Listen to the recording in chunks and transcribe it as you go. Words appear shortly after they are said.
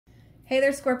Hey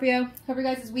there, Scorpio. Hope your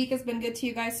guys' week has been good to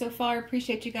you guys so far.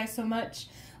 Appreciate you guys so much.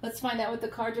 Let's find out what the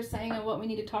cards are saying and what we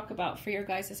need to talk about for your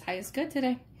guys' highest good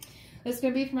today. This is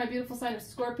going to be for my beautiful sign of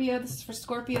Scorpio. This is for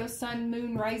Scorpio, Sun,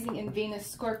 Moon, Rising, and Venus.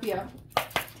 Scorpio.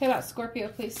 Tell me about Scorpio,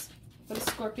 please. What does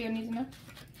Scorpio need to know?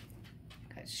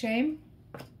 Okay, shame.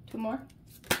 Two more.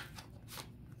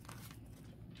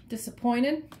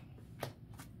 Disappointed.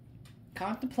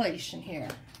 Contemplation here.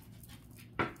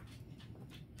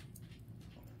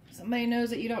 Somebody knows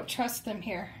that you don't trust them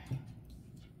here.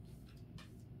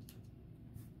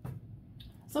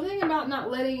 Something about not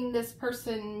letting this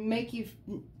person make you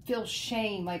feel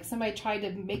shame. Like somebody tried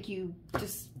to make you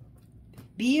just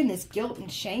be in this guilt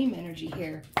and shame energy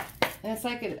here. And it's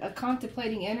like a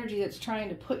contemplating energy that's trying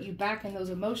to put you back in those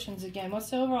emotions again.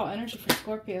 What's the overall energy for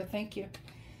Scorpio? Thank you.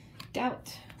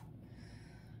 Doubt.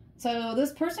 So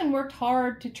this person worked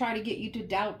hard to try to get you to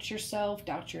doubt yourself,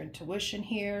 doubt your intuition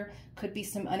here. Could be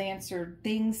some unanswered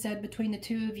things said between the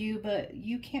two of you, but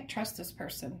you can't trust this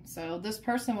person. So this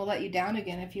person will let you down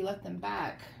again if you let them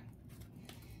back.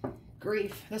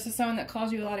 Grief. This is someone that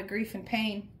caused you a lot of grief and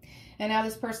pain. And now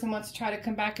this person wants to try to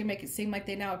come back and make it seem like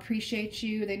they now appreciate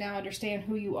you. They now understand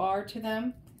who you are to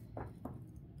them.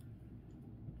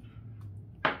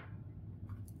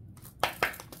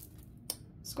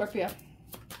 Scorpio.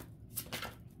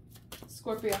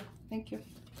 Scorpio, thank you.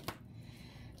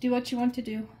 Do what you want to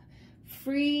do.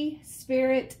 Free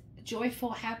spirit, joyful,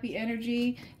 happy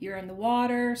energy. You're in the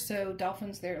water, so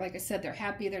dolphins, they're, like I said, they're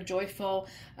happy, they're joyful,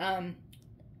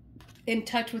 in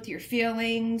touch with your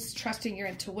feelings, trusting your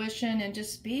intuition, and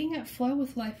just being at flow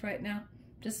with life right now.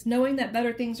 Just knowing that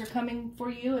better things are coming for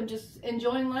you and just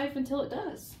enjoying life until it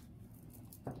does.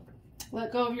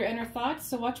 Let go of your inner thoughts.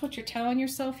 So watch what you're telling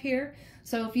yourself here.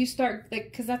 So if you start, like,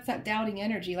 because that's that doubting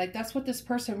energy, like that's what this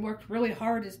person worked really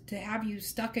hard is to have you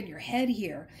stuck in your head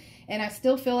here. And I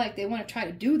still feel like they want to try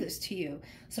to do this to you.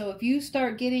 So if you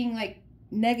start getting like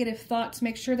negative thoughts,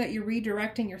 make sure that you're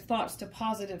redirecting your thoughts to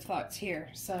positive thoughts here.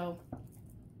 So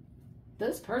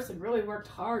this person really worked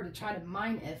hard to try to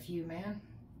mind F you, man.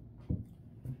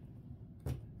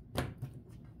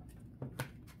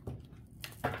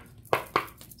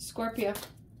 Scorpio.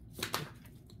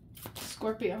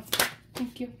 Scorpio.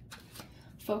 Thank you.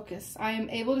 Focus. I am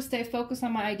able to stay focused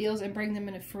on my ideals and bring them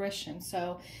into fruition.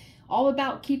 So all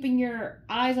about keeping your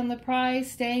eyes on the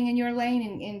prize, staying in your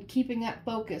lane, and keeping that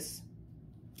focus.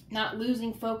 Not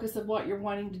losing focus of what you're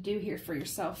wanting to do here for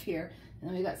yourself here. And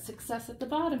then we got success at the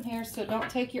bottom here. So don't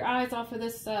take your eyes off of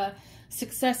this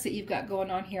success that you've got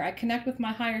going on here. I connect with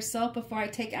my higher self before I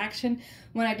take action.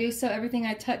 When I do so, everything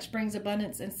I touch brings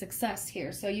abundance and success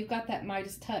here. So you've got that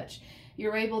Midas touch.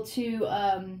 You're able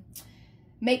to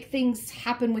make things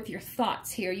happen with your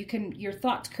thoughts here. Your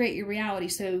thoughts create your reality.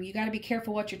 So you got to be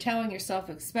careful what you're telling yourself,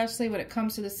 especially when it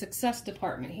comes to the success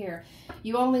department here.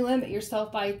 You only limit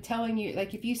yourself by telling you,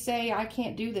 like if you say, I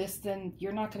can't do this, then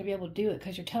you're not going to be able to do it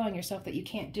because you're telling yourself that you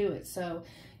can't do it. So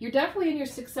you're definitely in your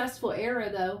successful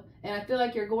era though. And I feel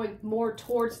like you're going more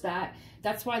towards that.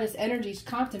 That's why this energy is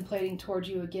contemplating towards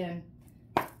you again.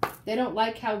 They don't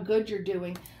like how good you're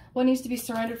doing. What needs to be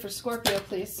surrendered for Scorpio,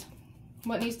 please?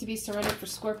 What needs to be surrendered for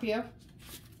Scorpio?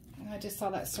 I just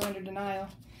saw that surrender denial.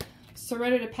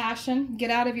 Surrender to passion. Get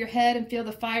out of your head and feel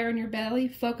the fire in your belly.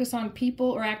 Focus on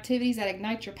people or activities that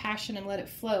ignite your passion and let it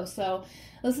flow. So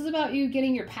this is about you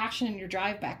getting your passion and your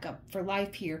drive back up for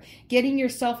life here. Getting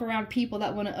yourself around people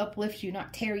that want to uplift you,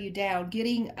 not tear you down.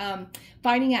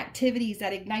 Finding activities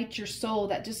that ignite your soul,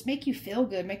 that just make you feel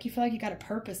good, make you feel like you got a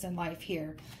purpose in life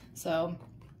here. So,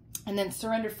 and then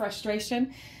surrender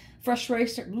frustration.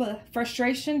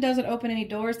 Frustration doesn't open any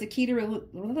doors. The key to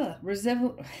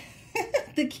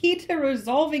the key to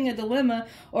resolving a dilemma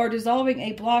or dissolving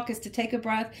a block is to take a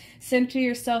breath, center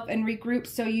yourself, and regroup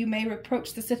so you may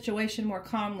approach the situation more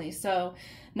calmly. So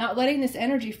not letting this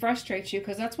energy frustrate you,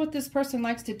 because that's what this person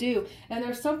likes to do. And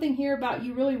there's something here about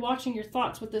you really watching your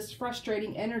thoughts with this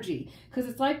frustrating energy, because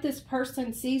it's like this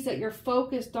person sees that you're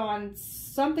focused on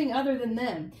something other than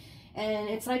them. And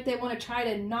it's like they want to try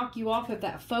to knock you off of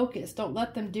that focus. Don't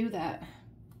let them do that.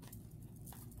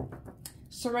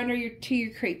 Surrender to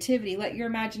your creativity. Let your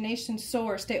imagination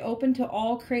soar. Stay open to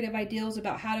all creative ideals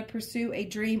about how to pursue a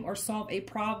dream or solve a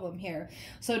problem here.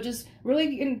 So just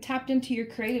really getting tapped into your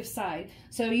creative side.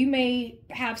 So you may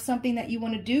have something that you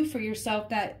want to do for yourself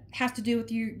that has to do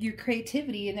with your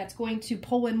creativity, and that's going to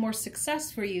pull in more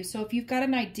success for you. So if you've got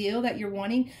an ideal that you're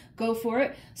wanting, go for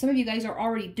it. Some of you guys are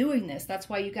already doing this. That's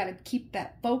why you got to keep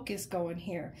that focus going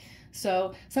here.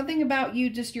 So something about you,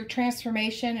 just your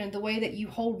transformation and the way that you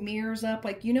hold mirrors up,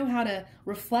 like you know how to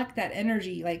reflect that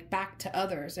energy like back to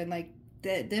others, and like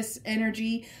this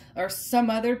energy or some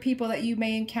other people that you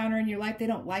may encounter in your life, they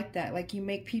don't like that. Like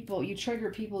you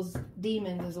trigger people's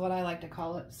demons is what I like to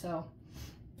call it. So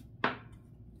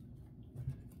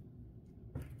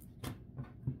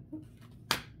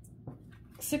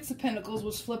Six of Pentacles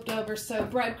was flipped over. So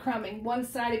breadcrumbing,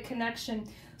 one-sided connection.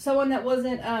 Someone that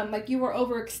wasn't, like you were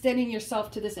overextending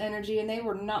yourself to this energy and they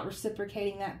were not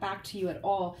reciprocating that back to you at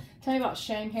all. Tell me about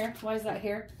shame here. Why is that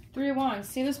here? Three of Wands.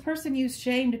 See, this person used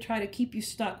shame to try to keep you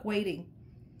stuck waiting.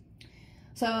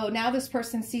 So now this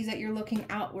person sees that you're looking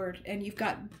outward and you've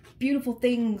got beautiful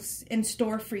things in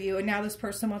store for you. And now this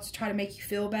person wants to try to make you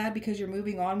feel bad because you're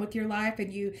moving on with your life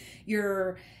and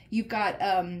you've got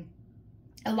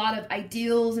a lot of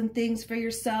ideals and things for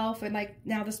yourself. And like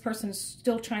now this person is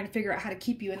still trying to figure out how to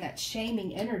keep you in that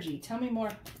shaming energy. Tell me more.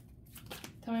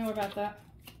 Tell me more about that.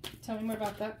 Tell me more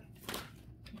about that.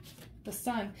 The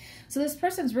Sun. So this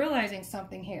person's realizing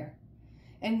something here.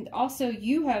 And also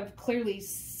you have clearly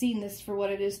seen this for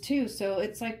what it is too. So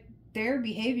it's like their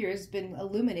behavior has been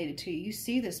illuminated to you. You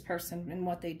see this person and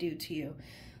what they do to you.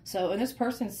 So, and this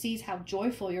person sees how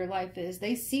joyful your life is.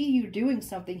 They see you doing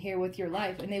something here with your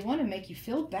life and they want to make you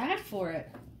feel bad for it.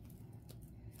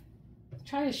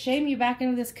 Try to shame you back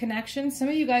into this connection. Some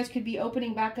of you guys could be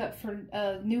opening back up for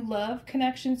new love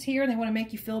connections here. And they want to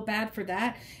make you feel bad for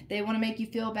that. They want to make you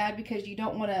feel bad because you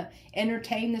don't want to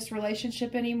entertain this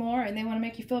relationship anymore. And they want to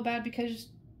make you feel bad because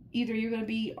either you're going to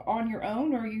be on your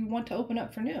own or you want to open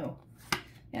up for new.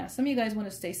 Yeah, some of you guys want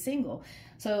to stay single.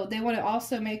 So they want to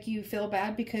also make you feel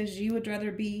bad because you would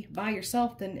rather be by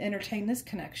yourself than entertain this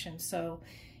connection. So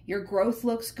your growth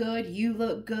looks good. You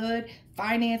look good.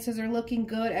 Finances are looking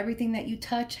good. Everything that you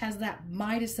touch has that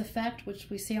Midas effect, which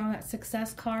we see on that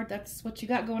success card. That's what you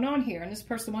got going on here. And this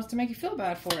person wants to make you feel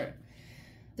bad for it.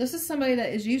 This is somebody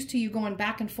that is used to you going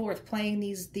back and forth, playing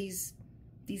these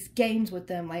games with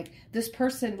them. Like this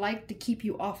person liked to keep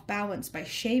you off balance by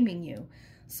shaming you.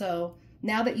 So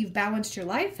now that you've balanced your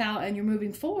life out and you're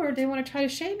moving forward, they want to try to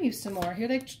shame you some more. Here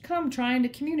they come trying to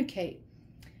communicate.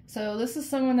 So this is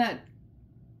someone that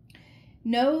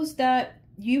knows that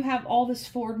you have all this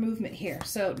forward movement here.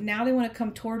 So now they want to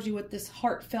come towards you with this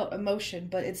heartfelt emotion,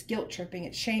 but it's guilt tripping.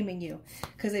 It's shaming you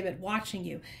because they've been watching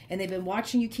you and they've been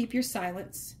watching you keep your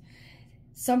silence.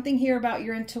 Something here about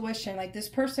your intuition, like this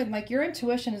person, like your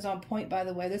intuition is on point, by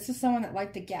the way. This is someone that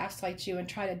liked to gaslight you and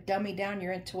try to dummy down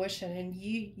your intuition. And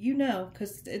you know,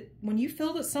 because when you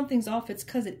feel that something's off, it's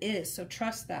because it is. So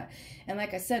trust that. And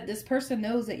like I said, this person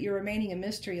knows that you're remaining a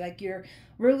mystery. Like you're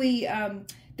really,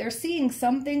 they're seeing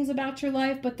some things about your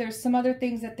life, but there's some other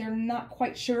things that they're not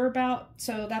quite sure about.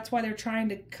 So that's why they're trying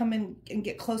to come in and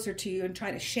get closer to you and try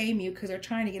to shame you because they're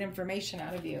trying to get information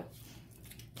out of you.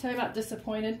 Tell me about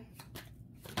disappointed.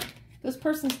 This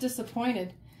person's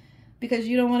disappointed because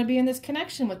you don't want to be in this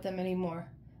connection with them anymore.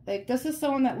 Like this is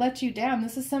someone that let you down.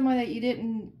 This is someone that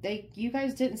you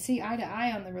guys didn't see eye to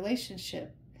eye on the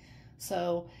relationship.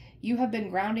 So you have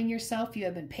been grounding yourself. You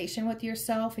have been patient with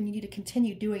yourself and you need to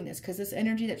continue doing this because this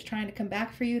energy that's trying to come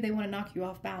back for you, they want to knock you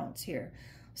off balance here.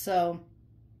 So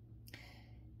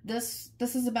this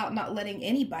is about not letting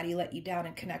anybody let you down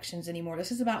in connections anymore.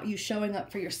 This is about you showing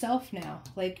up for yourself now.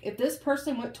 Like if this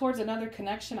person went towards another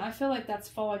connection, I feel like that's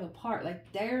falling apart.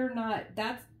 Like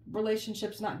that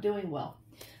relationship's not doing well.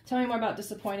 Tell me more about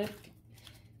disappointed.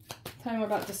 Tell me more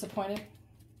about disappointed.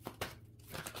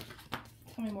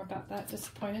 Tell me more about that.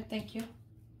 Disappointed. Thank you.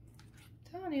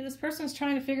 Telling you, this person's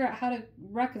trying to figure out how to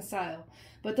reconcile.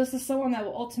 But this is someone that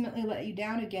will ultimately let you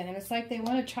down again. And it's like they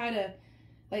want to try to,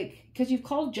 like, because you've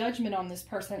called judgment on this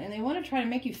person and they want to try to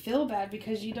make you feel bad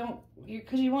because you don't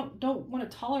want to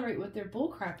tolerate with their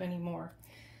bullcrap anymore.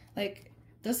 Like,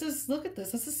 look at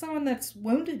this. This is someone that's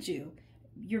wounded you.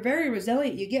 You're very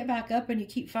resilient. You get back up and you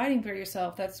keep fighting for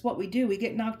yourself. That's what we do. We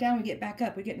get knocked down, we get back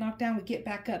up. We get knocked down, we get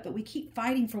back up. But we keep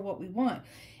fighting for what we want.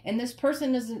 And this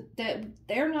person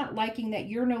they're not liking that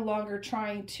you're no longer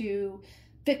trying to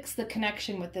fix the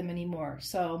connection with them anymore.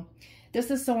 So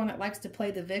this is someone that likes to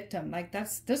play the victim. Like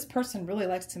this person really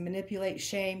likes to manipulate,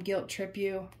 shame, guilt trip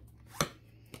you.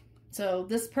 So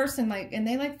this person and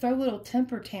they throw little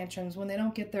temper tantrums when they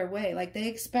don't get their way. Like they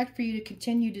expect for you to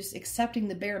continue just accepting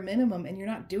the bare minimum and you're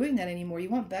not doing that anymore. You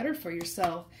want better for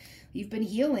yourself. You've been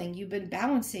healing, you've been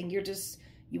balancing. You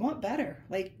want better.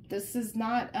 Like this is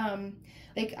not,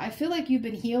 like I feel like you've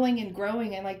been healing and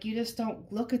growing and like you just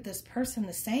don't look at this person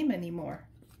the same anymore.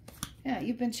 Yeah,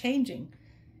 you've been changing.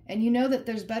 And you know that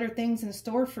there's better things in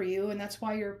store for you, and that's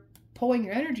why you're pulling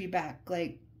your energy back.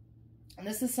 Like, and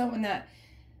this is someone that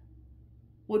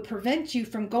would prevent you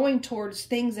from going towards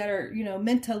things that are, you know,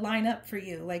 meant to line up for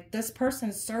you. Like this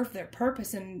person served their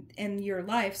purpose in your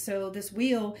life. So this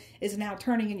wheel is now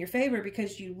turning in your favor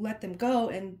because you let them go.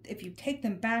 And if you take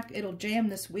them back, it'll jam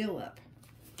this wheel up.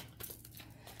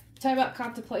 Tell me about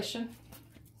contemplation.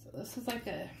 So this is like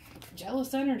a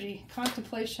jealous energy.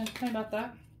 Contemplation. Tell me about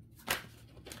that.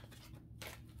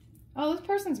 Oh, this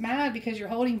person's mad because you're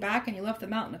holding back and you left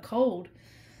them out in the cold.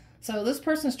 So this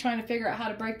person's trying to figure out how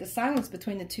to break the silence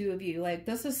between the two of you. Like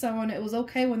this is someone, it was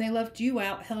okay when they left you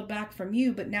out, held back from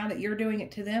you, but now that you're doing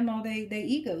it to them, all they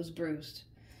ego's bruised.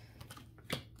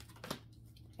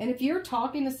 And if you're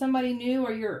talking to somebody new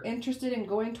or you're interested in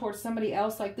going towards somebody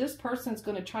else, like this person's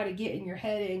going to try to get in your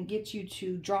head and get you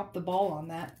to drop the ball on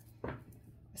that. I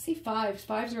see fives.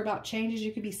 Fives are about changes.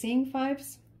 You could be seeing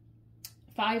fives.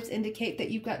 Fives indicate that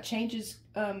you've got changes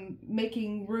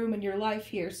making room in your life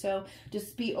here. So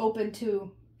just be open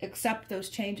to accept those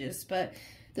changes. But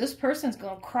this person's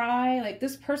going to cry. Like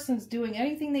this person's doing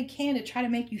anything they can to try to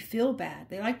make you feel bad.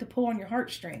 They like to pull on your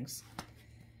heartstrings.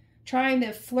 Trying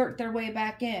to flirt their way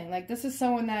back in. Like this is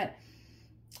someone that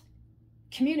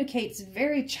communicates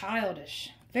very childish.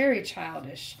 Very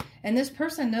childish. And this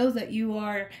person knows that you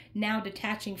are now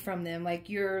detaching from them. Like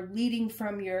you're leading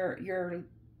from your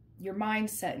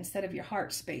mindset instead of your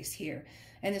heart space here.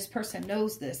 And this person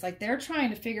knows this. Like they're trying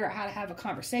to figure out how to have a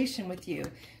conversation with you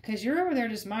because you're over there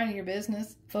just minding your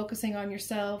business, focusing on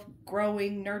yourself,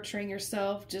 growing, nurturing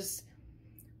yourself, just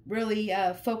really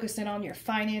focusing on your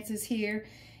finances here.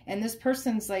 And this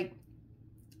person's like,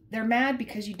 they're mad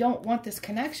because you don't want this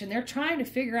connection. They're trying to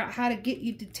figure out how to get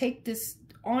you to take this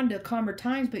on to calmer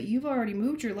times, but you've already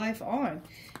moved your life on.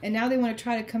 And now they want to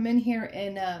try to come in here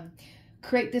and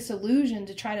create this illusion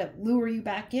to try to lure you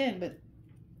back in. But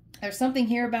there's something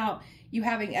here about you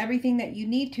having everything that you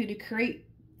need to create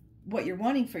what you're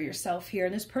wanting for yourself here.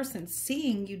 And this person's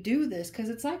seeing you do this because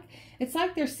it's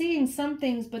like they're seeing some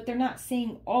things, but they're not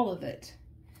seeing all of it.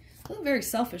 They're a very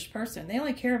selfish person. They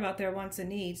only care about their wants and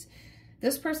needs.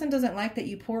 This person doesn't like that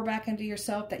you pour back into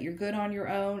yourself, that you're good on your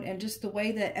own, and just the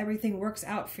way that everything works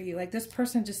out for you. Like this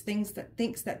person just thinks that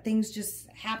things just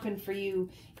happen for you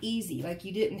easy. Like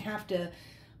you didn't have to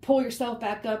pull yourself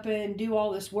back up and do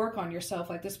all this work on yourself.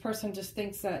 Like this person just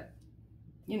thinks that,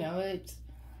 you know, it's,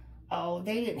 oh,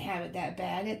 they didn't have it that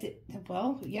bad.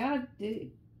 Well, yeah,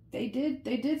 they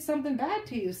did something bad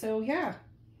to you. So yeah.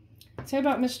 Say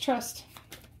about mistrust.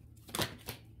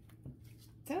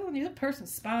 Telling you, the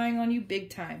person's spying on you big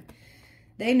time.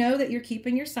 They know that you're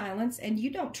keeping your silence and you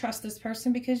don't trust this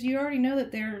person because you already know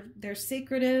that they're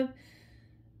secretive,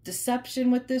 deception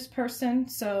with this person.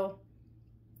 So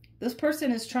this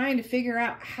person is trying to figure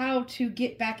out how to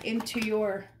get back into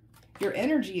your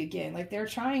energy again. Like they're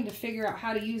trying to figure out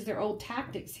how to use their old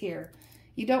tactics here.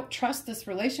 You don't trust this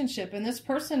relationship, and this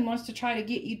person wants to try to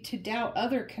get you to doubt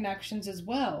other connections as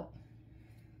well.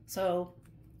 So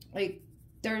like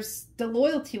the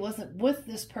loyalty wasn't with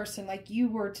this person like you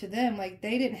were to them. Like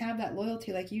they didn't have that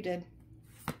loyalty like you did.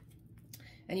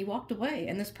 And you walked away.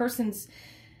 And this person's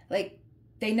like,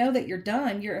 they know that you're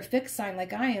done. You're a fixed sign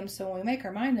like I am. So when we make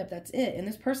our mind up, that's it. And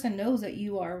this person knows that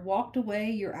you are walked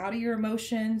away. You're out of your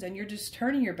emotions and you're just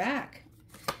turning your back.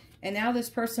 And now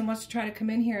this person wants to try to come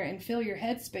in here and fill your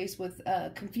headspace with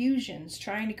confusions,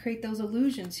 trying to create those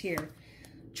illusions here.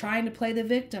 Trying to play the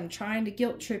victim, trying to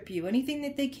guilt trip you, anything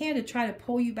that they can to try to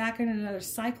pull you back into another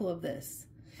cycle of this.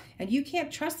 And you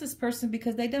can't trust this person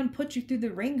because they done put you through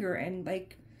the ringer. And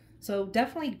like, so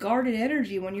definitely guarded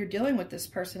energy when you're dealing with this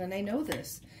person, and they know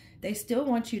this. They still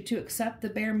want you to accept the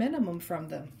bare minimum from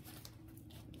them.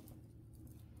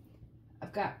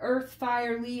 I've got Earth,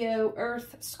 Fire, Leo,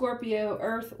 Earth, Scorpio,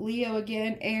 Earth, Leo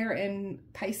again, Air, and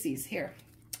Pisces here.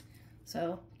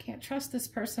 So can't trust this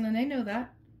person, and they know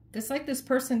that. It's like this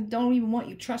person don't even want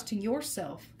you trusting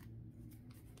yourself.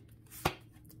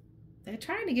 They're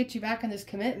trying to get you back in this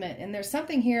commitment. And there's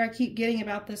something here I keep getting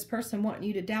about this person wanting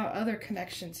you to doubt other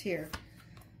connections here.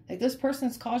 Like this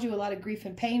person's caused you a lot of grief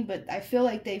and pain, but I feel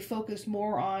like they focus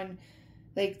more on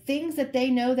like things that they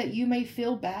know that you may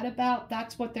feel bad about.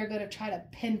 That's what they're going to try to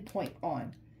pinpoint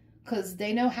on. Because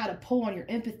they know how to pull on your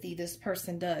empathy, this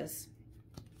person does.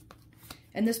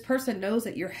 And this person knows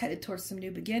that you're headed towards some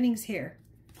new beginnings here.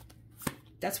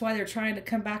 That's why they're trying to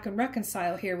come back and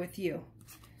reconcile here with you.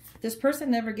 This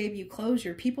person never gave you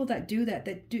closure. People that do that,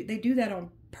 they do that on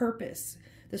purpose.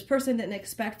 This person didn't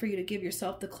expect for you to give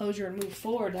yourself the closure and move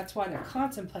forward. That's why they're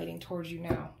contemplating towards you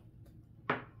now.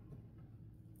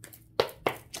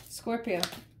 Scorpio.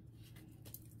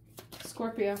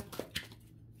 Scorpio.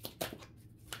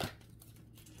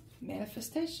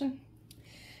 Manifestation.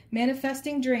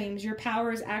 Manifesting dreams. Your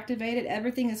power is activated.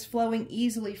 Everything is flowing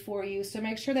easily for you. So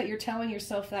make sure that you're telling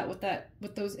yourself that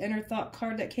with those inner thought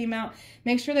card that came out.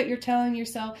 Make sure that you're telling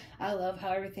yourself, I love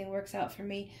how everything works out for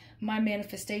me. My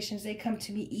manifestations, they come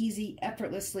to me easy,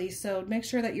 effortlessly. So make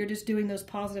sure that you're just doing those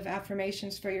positive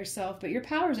affirmations for yourself. But your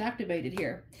power is activated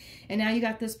here. And now you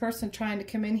got this person trying to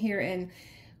come in here and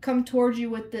come towards you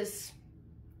with this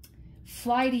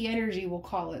flighty energy, we'll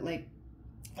call it. Like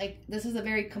this is a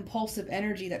very compulsive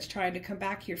energy that's trying to come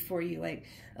back here for you. Like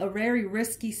a very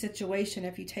risky situation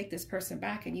if you take this person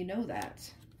back, and you know that.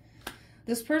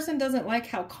 This person doesn't like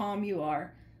how calm you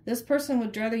are. This person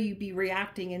would rather you be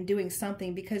reacting and doing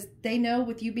something, because they know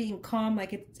with you being calm,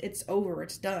 like it's over,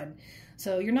 it's done.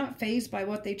 So you're not fazed by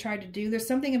what they tried to do. There's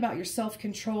something about your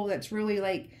self-control that's really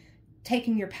like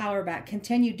taking your power back.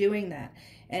 Continue doing that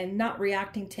and not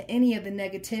reacting to any of the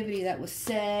negativity that was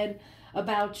said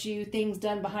about you, things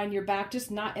done behind your back.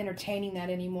 Just not entertaining that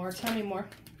anymore. Tell me more.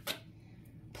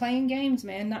 Playing games,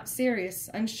 man, not serious,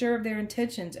 unsure of their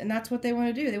intentions. And that's what they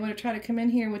want to do. They want to try to come in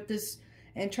here with this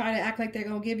and try to act like they're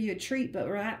going to give you a treat, but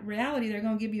reality, they're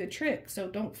going to give you a trick. So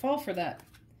don't fall for that.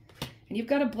 And you've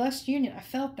got a blessed union. I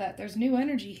felt that. There's new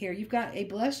energy here. You've got a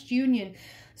blessed union.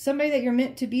 Somebody that you're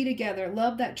meant to be together.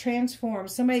 Love that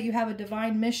transforms. Somebody you have a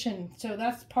divine mission. So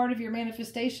that's part of your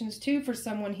manifestations too for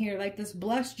someone here. Like this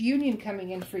blessed union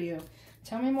coming in for you.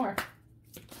 Tell me more.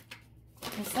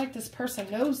 It's like this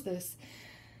person knows this.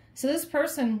 So this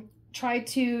person tried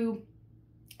to,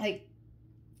 like,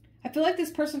 I feel like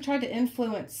this person tried to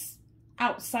influence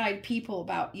outside people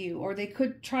about you. Or they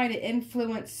could try to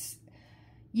influence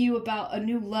you about a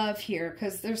new love here.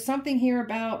 Because there's something here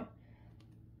about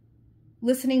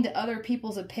listening to other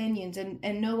people's opinions and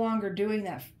no longer doing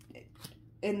that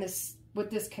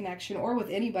with this connection or with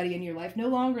anybody in your life. No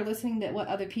longer listening to what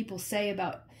other people say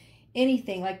about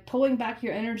anything, like pulling back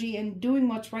your energy and doing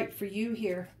what's right for you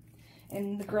here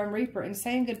in the Grim Reaper and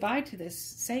saying goodbye to this,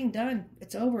 saying done,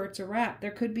 it's over, it's a wrap. There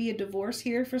could be a divorce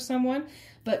here for someone,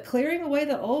 but clearing away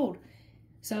the old.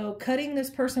 So cutting this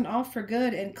person off for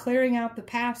good and clearing out the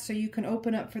past so you can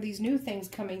open up for these new things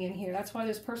coming in here. That's why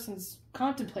this person's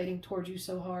contemplating towards you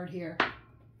so hard here.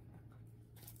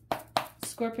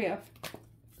 Scorpio.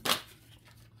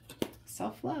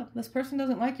 Self-love. This person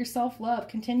doesn't like your self-love.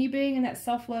 Continue being in that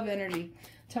self-love energy.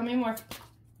 Tell me more.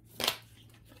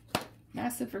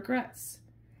 Massive regrets.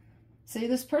 See,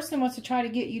 this person wants to try to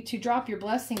get you to drop your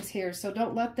blessings here. So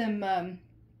don't let them...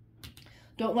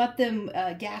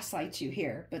 gaslight you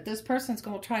here. But this person's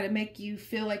going to try to make you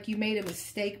feel like you made a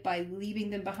mistake by leaving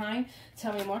them behind.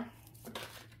 Tell me more.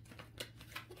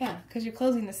 Yeah, because you're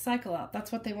closing the cycle out.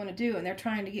 That's what they want to do. And they're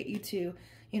trying to get you to,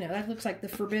 you know, that looks like the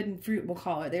forbidden fruit, we'll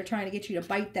call it. They're trying to get you to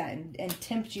bite that and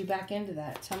tempt you back into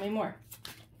that. Tell me more.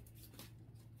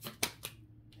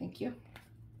 Thank you.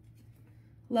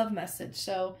 Love message.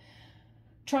 So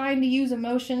trying to use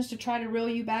emotions to try to reel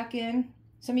you back in.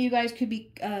 Some of you guys could be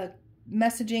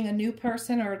messaging a new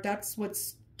person, or that's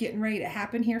what's getting ready to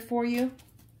happen here for you.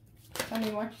 Tell me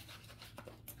more.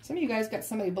 Some of you guys got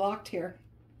somebody blocked here.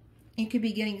 You could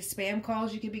be getting spam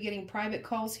calls. You could be getting private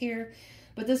calls here.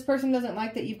 But this person doesn't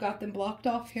like that you've got them blocked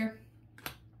off here.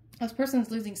 This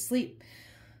person's losing sleep,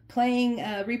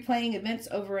 replaying events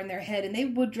over in their head, and they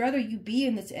would rather you be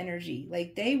in this energy.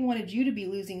 Like they wanted you to be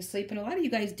losing sleep, and a lot of you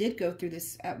guys did go through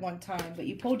this at one time, but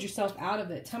you pulled yourself out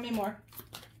of it. Tell me more.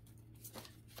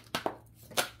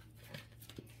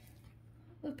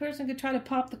 The person could try to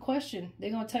pop the question.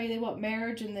 They're going to tell you they want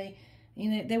marriage, and they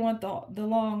want the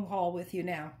long haul with you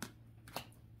now.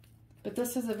 But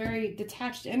this is a very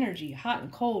detached energy, hot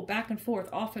and cold, back and forth,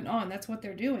 off and on. That's what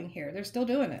they're doing here. They're still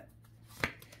doing it.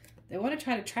 They want to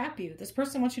try to trap you. This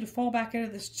person wants you to fall back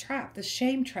into this trap, this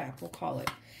shame trap, we'll call it.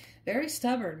 Very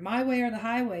stubborn, my way or the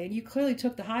highway, and you clearly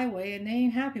took the highway, and they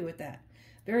ain't happy with that.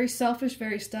 Very selfish,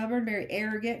 very stubborn, very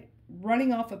arrogant,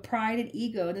 running off of pride and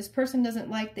ego. And this person doesn't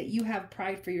like that you have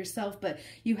pride for yourself, but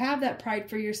you have that pride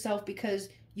for yourself because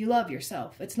you love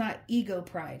yourself. It's not ego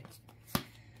pride.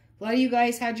 A lot of you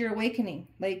guys had your awakening.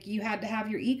 Like you had to have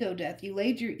your ego death. You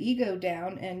laid your ego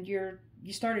down and you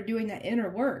started doing that inner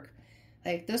work.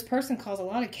 Like this person caused a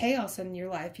lot of chaos in your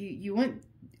life. You went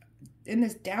in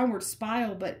this downward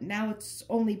spiral, but now it's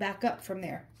only back up from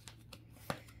there.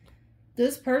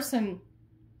 This person,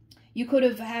 you could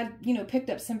have had,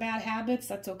 picked up some bad habits.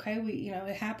 That's okay.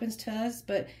 It happens to us,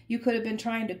 but you could have been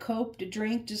trying to cope, to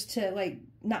drink, just to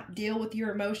not deal with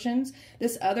your emotions.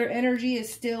 This other energy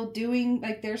is still doing,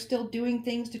 they're still doing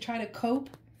things to try to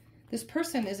cope. This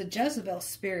person is a Jezebel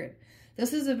spirit.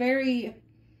 This is a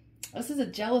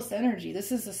jealous energy.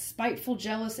 This is a spiteful,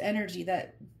 jealous energy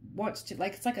that wants to,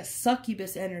 like, it's like a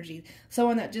succubus energy.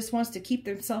 Someone that just wants to keep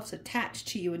themselves attached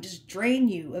to you and just drain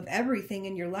you of everything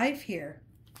in your life here.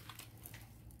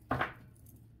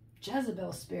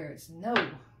 Jezebel spirits, no.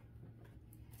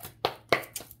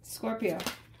 Scorpio.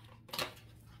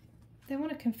 They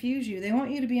want to confuse you. They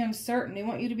want you to be uncertain. They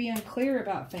want you to be unclear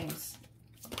about things.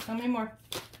 Tell me more.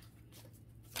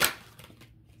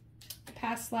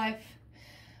 Past life.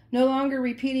 No longer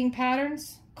repeating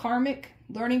patterns. Karmic.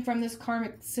 Learning from this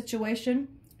karmic situation.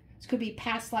 This could be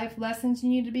past life lessons you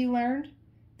need to be learned.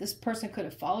 This person could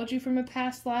have followed you from a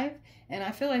past life. And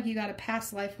I feel like you got a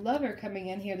past life lover coming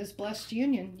in here. This blessed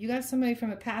union. You got somebody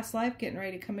from a past life getting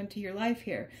ready to come into your life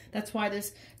here. That's why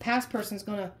this past person's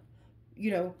going to,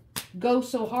 you know, go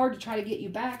so hard to try to get you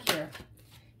back here.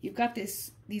 You've got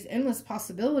these endless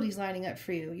possibilities lining up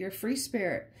for you. You're a free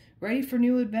spirit, ready for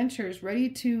new adventures, ready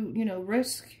to, you know,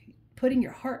 risk putting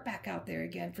your heart back out there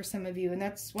again for some of you. And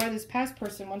that's why this past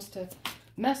person wants to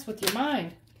mess with your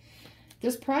mind.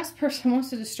 This past person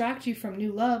wants to distract you from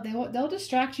new love. They'll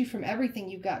distract you from everything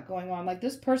you've got going on. Like,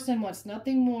 this person wants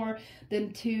nothing more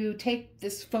than to take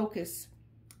this focus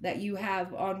that you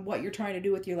have on what you're trying to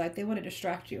do with your life. They want to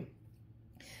distract you.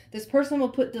 This person will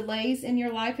put delays in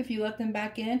your life if you let them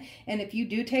back in. And if you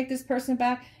do take this person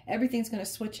back, everything's going to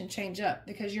switch and change up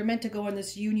because you're meant to go in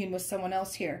this union with someone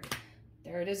else here.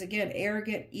 There it is again.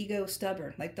 Arrogant, ego,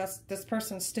 stubborn. Like, this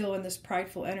person's still in this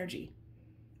prideful energy.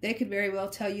 They could very well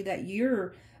tell you that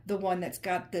you're the one that's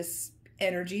got this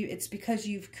energy. It's because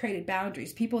you've created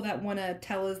boundaries. People that want to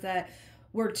tell us that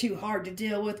we're too hard to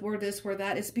deal with, we're this, we're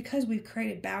that. It's because we've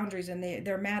created boundaries and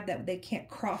they're mad that they can't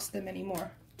cross them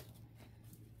anymore.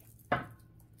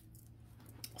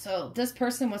 So this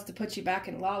person wants to put you back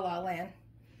in la la land.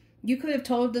 You could have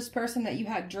told this person that you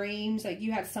had dreams, like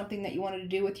you had something that you wanted to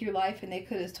do with your life, and they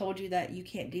could have told you that you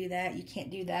can't do that, you can't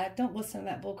do that. Don't listen to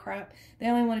that bull crap. They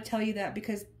only want to tell you that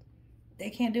because they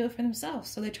can't do it for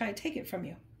themselves, so they try to take it from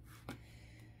you.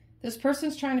 This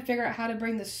person's trying to figure out how to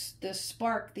bring this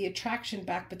spark, the attraction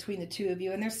back between the two of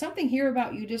you. And there's something here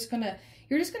about you're just gonna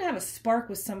have a spark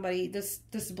with somebody. This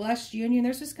blessed union,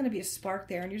 there's just gonna be a spark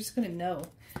there, and you're just gonna know.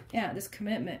 Yeah, this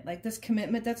commitment, like this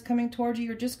commitment that's coming towards you,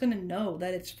 you're just gonna know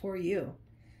that it's for you.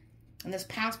 And this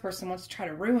past person wants to try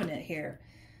to ruin it here.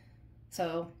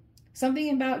 So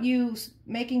something about you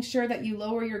making sure that you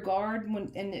lower your guard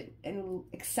and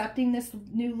accepting this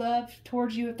new love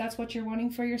towards you, if that's what you're wanting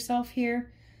for yourself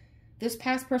here. This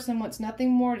past person wants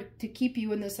nothing more to keep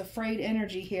you in this afraid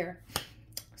energy here.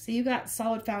 So you got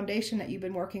solid foundation that you've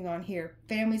been working on here.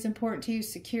 Family's important to you.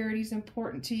 Security's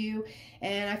important to you.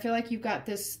 And I feel like you've got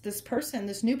this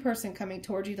new person coming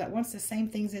towards you that wants the same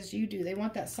things as you do. They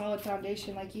want that solid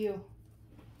foundation like you.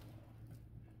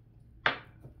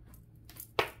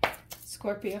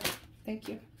 Scorpio, thank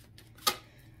you.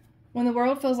 When the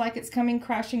world feels like it's coming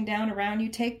crashing down around you,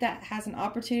 take that as an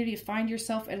opportunity to find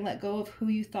yourself and let go of who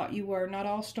you thought you were. Not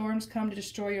all storms come to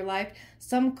destroy your life.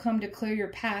 Some come to clear your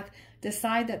path.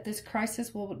 Decide that this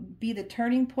crisis will be the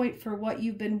turning point for what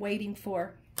you've been waiting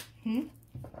for.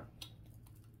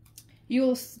 You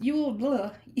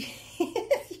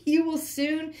will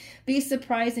soon be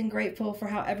surprised and grateful for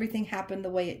how everything happened the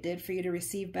way it did for you to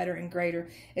receive better and greater.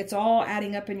 It's all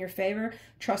adding up in your favor.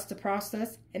 Trust the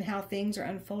process and how things are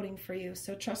unfolding for you.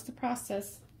 So trust the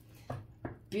process.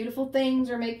 Beautiful things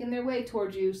are making their way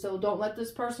towards you. So don't let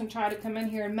this person try to come in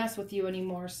here and mess with you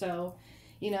anymore. So,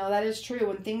 you know, that is true.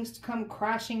 When things come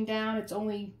crashing down, it's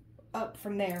only up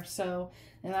from there. So,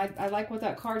 and I like what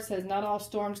that card says. Not all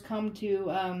storms come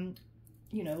to,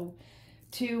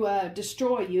 to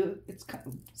destroy you.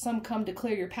 Some come to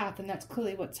clear your path, and that's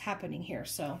clearly what's happening here.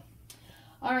 So,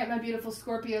 all right, my beautiful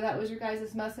Scorpio, that was your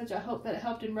guys' message. I hope that it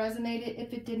helped and resonated.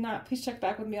 If it did not, please check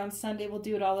back with me on Sunday. We'll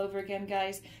do it all over again,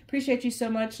 guys. Appreciate you so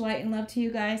much. Light and love to you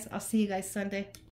guys. I'll see you guys Sunday.